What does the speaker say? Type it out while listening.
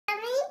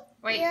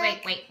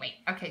wait.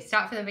 Okay,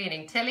 start from the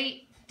beginning.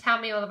 Tilly, tell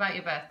me all about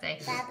your birthday.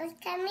 Baba's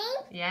coming.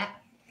 Yeah.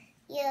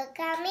 You're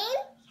coming.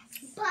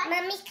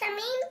 Mommy's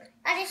coming.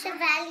 Other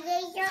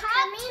chevaliers are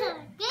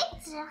coming.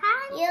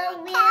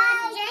 You're wearing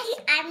a dress.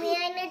 I'm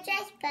wearing a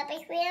dress.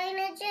 Papa's wearing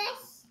a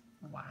dress.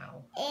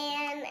 Wow.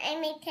 And I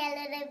made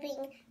Taylor to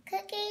bring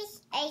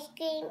cookies, ice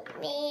cream,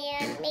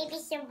 and maybe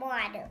some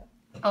water.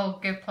 Oh,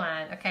 good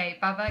plan. Okay,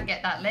 Bubba,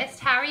 get that list.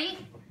 Harry,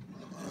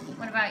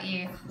 what about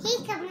you?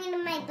 He's coming to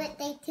my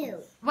birthday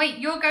too. Wait,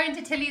 you're going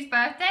to Tilly's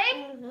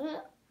birthday?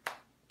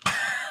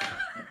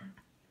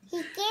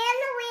 He's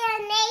gonna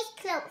wear nice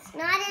clothes,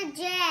 not a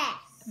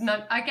dress.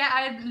 No,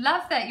 I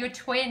love that your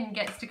twin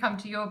gets to come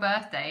to your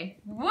birthday.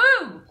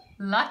 Woo!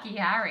 Lucky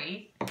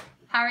Harry.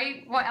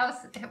 Harry, what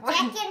else? Jack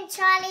and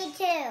Charlie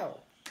too.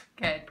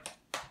 Good.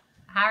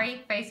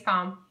 Harry, face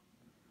palm.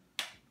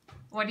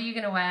 What are you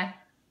gonna wear?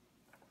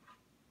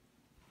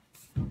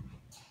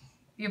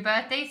 Your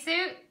birthday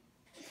suit?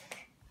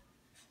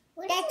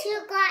 That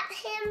you got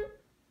him?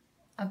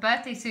 A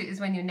birthday suit is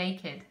when you're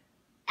naked.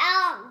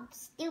 Oh,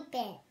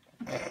 stupid.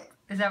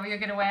 Is that what you're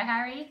gonna wear,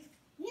 Harry?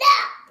 No!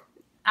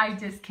 I'm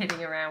just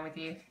kidding around with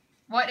you.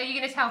 What are you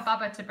gonna tell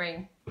Bubba to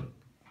bring?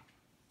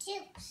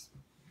 Tubes.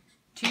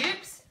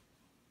 Tubes?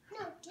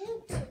 No,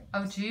 tubes.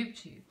 Oh,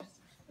 tubes.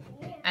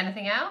 Yeah.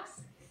 Anything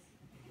else?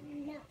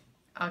 No.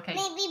 Okay.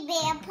 Maybe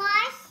bear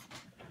paws?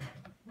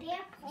 Bear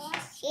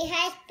paws. She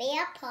has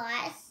bear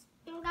paws.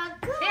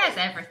 He has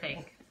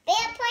everything. Bear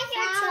paws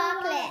or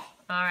chocolate?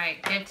 All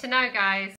right, good to know, guys.